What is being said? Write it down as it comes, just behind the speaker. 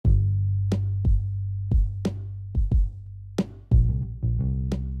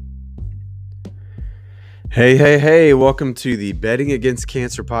Hey, welcome to the Betting Against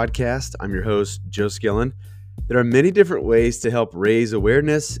Cancer podcast. I'm your host, Joe Skillen. There are many different ways to help raise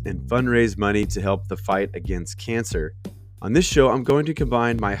awareness and fundraise money to help the fight against cancer. On this show, I'm going to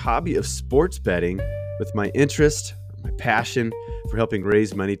combine my hobby of sports betting with my interest, my passion for helping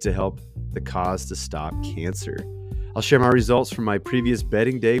raise money to help the cause to stop cancer. I'll share my results from my previous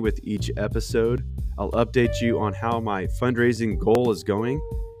betting day with each episode. I'll update you on how my fundraising goal is going.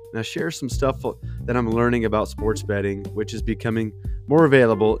 And I share some stuff that I'm learning about sports betting, which is becoming more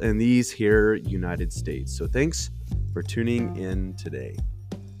available in these here United States. So thanks for tuning in today.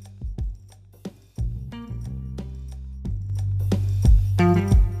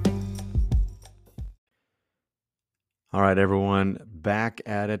 All right, everyone, back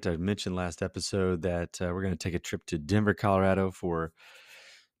at it. I mentioned last episode that we're going to take a trip to Denver, Colorado for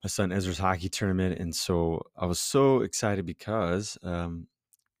my son Ezra's hockey tournament. And so I was so excited because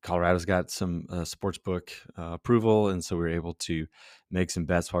Colorado's got some sportsbook approval, and so we were able to make some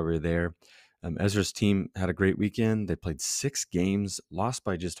bets while we were there. Ezra's team had a great weekend. They played 6 games, lost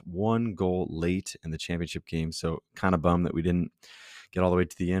by just 1 goal late in the championship game, so kind of bummed that we didn't get all the way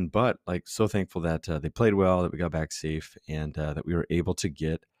to the end, but so thankful that they played well, that we got back safe, and that we were able to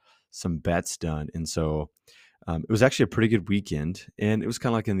get some bets done. And so it was actually a pretty good weekend, and it was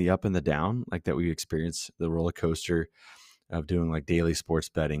kind of like in the up and the down, like that we experienced the roller coaster of doing like daily sports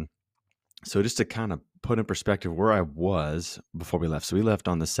betting. So just to kind of put in perspective where I was before we left. So we left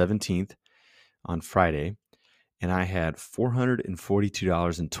on the 17th on Friday, and I had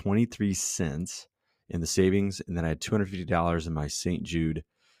 $442.23 in the savings. And then I had $250 in my St. Jude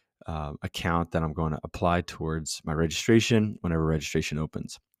account that I'm going to apply towards my registration whenever registration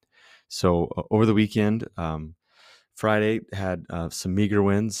opens. So over the weekend, Friday had some meager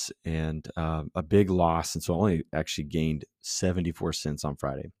wins and a big loss, and so I only actually gained 74 cents on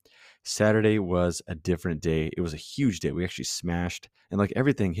Friday. Saturday was a different day. It was a huge day. We actually smashed, and like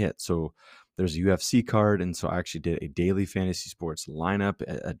everything hit. So there's a UFC card, and so I actually did a daily fantasy sports lineup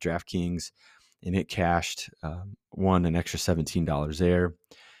at DraftKings, and it cashed. Won an extra $17 there.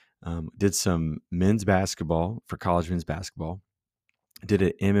 Did some men's basketball for college men's basketball. Did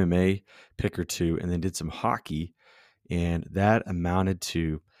an MMA pick or two, and then did some hockey. And that amounted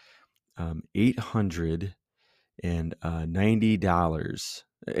to $890,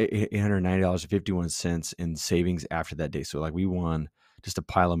 $890.51 in savings after that day. So like we won just a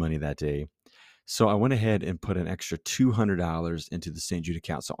pile of money that day. So I went ahead and put an extra $200 into the St. Jude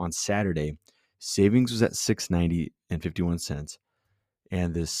account. So on Saturday, savings was at $690.51,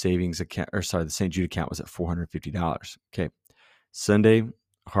 and the savings account, the St. Jude account was at $450. Okay, Sunday,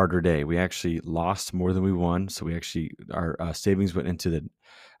 harder day. We actually lost more than we won. So we actually, our savings went into the,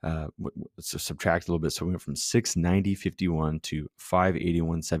 subtract a little bit. So we went from $690.51 to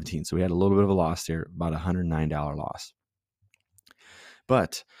 $581.17. So we had a little bit of a loss there, about $109 loss.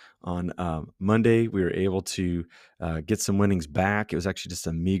 But on Monday, we were able to get some winnings back. It was actually just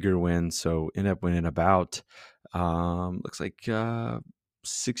a meager win. So ended up winning about, looks like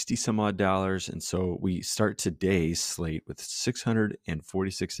 60 some odd dollars. And so we start today's slate with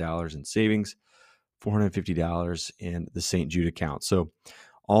 $646 in savings, $450 in the St. Jude account. So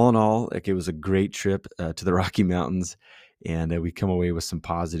all in all, like it was a great trip to the Rocky Mountains, and we come away with some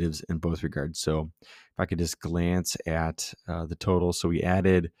positives in both regards. So if I could just glance at the total. So we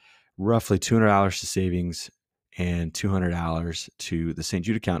added roughly $200 to savings and $200 to the St.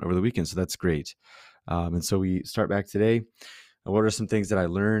 Jude account over the weekend. So that's great. And so we start back today. What are some things that I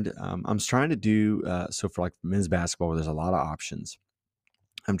learned? I'm trying to do, so for like men's basketball, where there's a lot of options,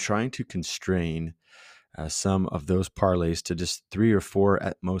 I'm trying to constrain some of those parlays to just 3 or 4,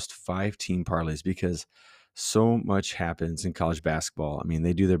 at most 5 team parlays, because so much happens in college basketball. I mean,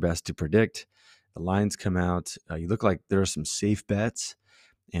 they do their best to predict. The lines come out. You look like there are some safe bets,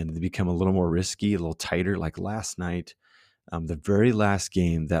 and they become a little more risky, a little tighter. Like last night, the very last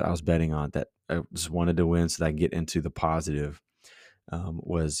game that I was betting on that I just wanted to win so that I can get into the positive,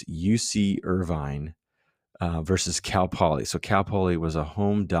 was UC Irvine versus Cal Poly. So Cal Poly was a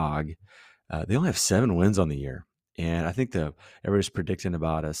home dog. They only have 7 wins on the year, and I think everybody's predicting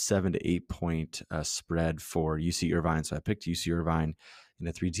about a 7 to 8 point spread for UC Irvine. So I picked UC Irvine in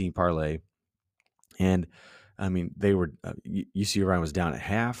a 3-team parlay, and I mean they were UC Irvine was down at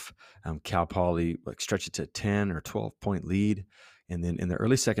half. Cal Poly like stretched it to 10 or 12 point lead, and then in the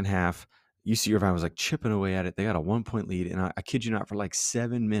early second half, UC Irvine was like chipping away at it. They got a 1-point lead, and I kid you not, for like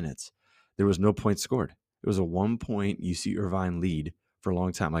 7 minutes, there was no points scored. It was a 1-point UC Irvine lead for a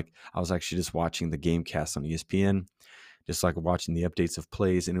long time. Like I was actually just watching the game cast on ESPN, just like watching the updates of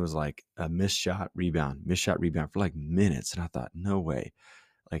plays, and it was like a missed shot rebound for like minutes. And I thought, no way.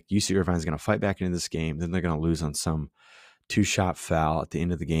 like UC Irvine's going to fight back into this game. Then they're going to lose on some 2-shot foul at the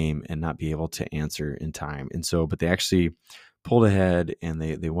end of the game and not be able to answer in time. And so, but they actually pulled ahead and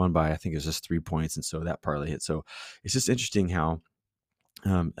they won by, I think it was just 3 points. And so that parlay hit. So it's just interesting how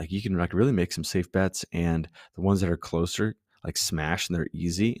like you can like really make some safe bets, and the ones that are closer like smash and they're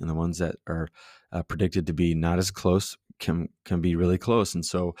easy, and the ones that are predicted to be not as close can be really close. And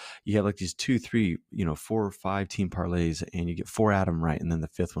so you have like these 2, 3, 4 or 5 team parlays, and you get 4 out of them right, and then the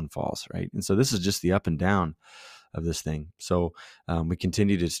 5th one falls, right? And so this is just the up and down of this thing. So we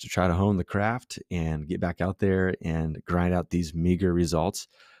continue to try to hone the craft and get back out there and grind out these meager results.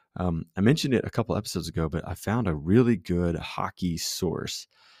 I mentioned it a couple episodes ago, but I found a really good hockey source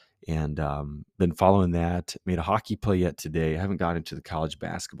and been following that. Made a hockey play yet today. I haven't got into the college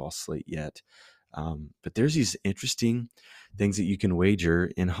basketball slate yet. But there's these interesting things that you can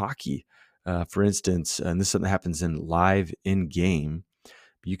wager in hockey. For instance, and this is something that happens in live in-game,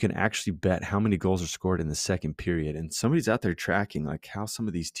 you can actually bet how many goals are scored in the second period. And somebody's out there tracking like how some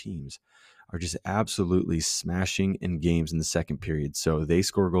of these teams are just absolutely smashing in games in the second period. So they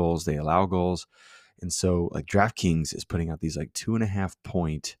score goals, they allow goals. And so like DraftKings is putting out these like 2.5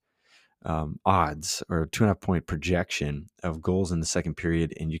 point odds or 2.5 point projection of goals in the second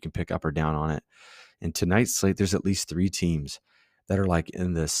period, and you can pick up or down on it. And tonight's slate, there's at least 3 teams that are like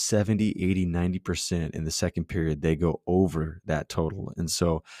in the 70, 80, 90% in the second period. They go over that total. And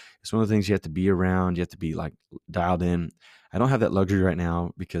so it's one of the things you have to be around. You have to be like dialed in. I don't have that luxury right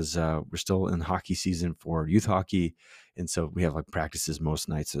now because we're still in hockey season for youth hockey. And so we have like practices most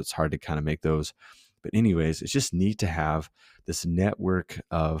nights. So it's hard to kind of make those. But anyways, it's just neat to have this network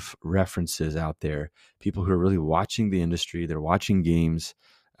of references out there, people who are really watching the industry. They're watching games.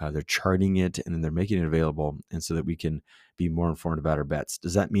 They're charting it, and then they're making it available, and so that we can be more informed about our bets.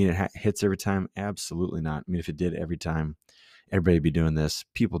 Does that mean it hits every time? Absolutely not. I mean, if it did every time, everybody would be doing this.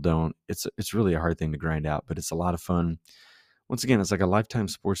 People don't. It's really a hard thing to grind out, but it's a lot of fun. Once again, it's like a lifetime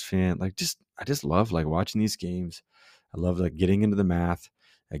sports fan. Like I just love like watching these games. I love like getting into the math,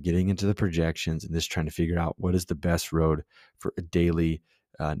 getting into the projections, and just trying to figure out what is the best road for a daily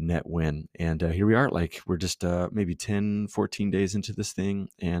net win. And here we are, like we're just maybe 10, 14 days into this thing,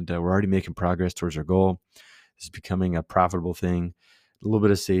 and we're already making progress towards our goal. This is becoming a profitable thing, a little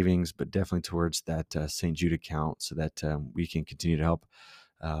bit of savings, but definitely towards that St. Jude account so that we can continue to help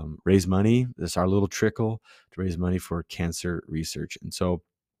raise money. This is our little trickle to raise money for cancer research. And so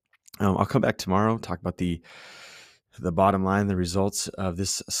I'll come back tomorrow, talk about the bottom line, the results of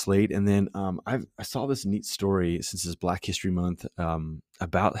this slate. And then I saw this neat story since it's Black History Month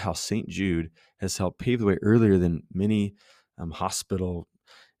about how St. Jude has helped pave the way earlier than many hospital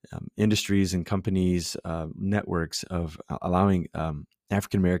industries and companies, networks of allowing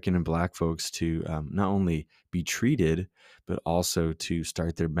African-American and Black folks to not only be treated, but also to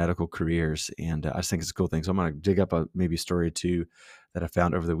start their medical careers. And I just think it's a cool thing. So I'm going to dig up maybe a story or two that I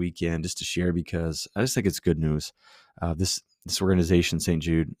found over the weekend just to share, because I just think it's good news. This organization, St.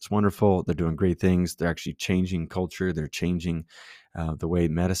 Jude, it's wonderful. They're doing great things. They're actually changing culture. They're changing the way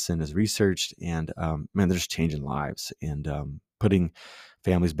medicine is researched. And man, they're just changing lives and putting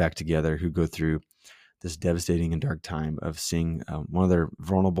families back together who go through this devastating and dark time of seeing one of their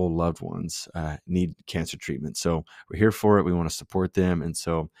vulnerable loved ones need cancer treatment. So we're here for it. We want to support them. And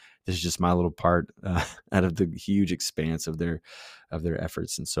so this is just my little part out of the huge expanse of their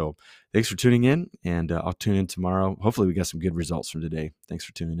efforts. And so thanks for tuning in, and I'll tune in tomorrow. Hopefully we got some good results from today. Thanks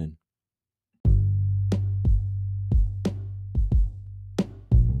for tuning in.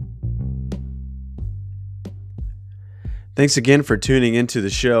 Thanks again for tuning into the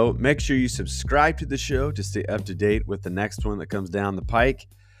show. Make sure you subscribe to the show to stay up to date with the next one that comes down the pike.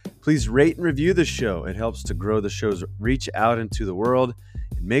 Please rate and review the show. It helps to grow the show's reach out into the world.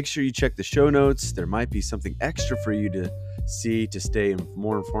 And make sure you check the show notes. There might be something extra for you to see to stay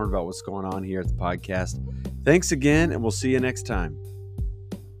more informed about what's going on here at the podcast. Thanks again, and we'll see you next time.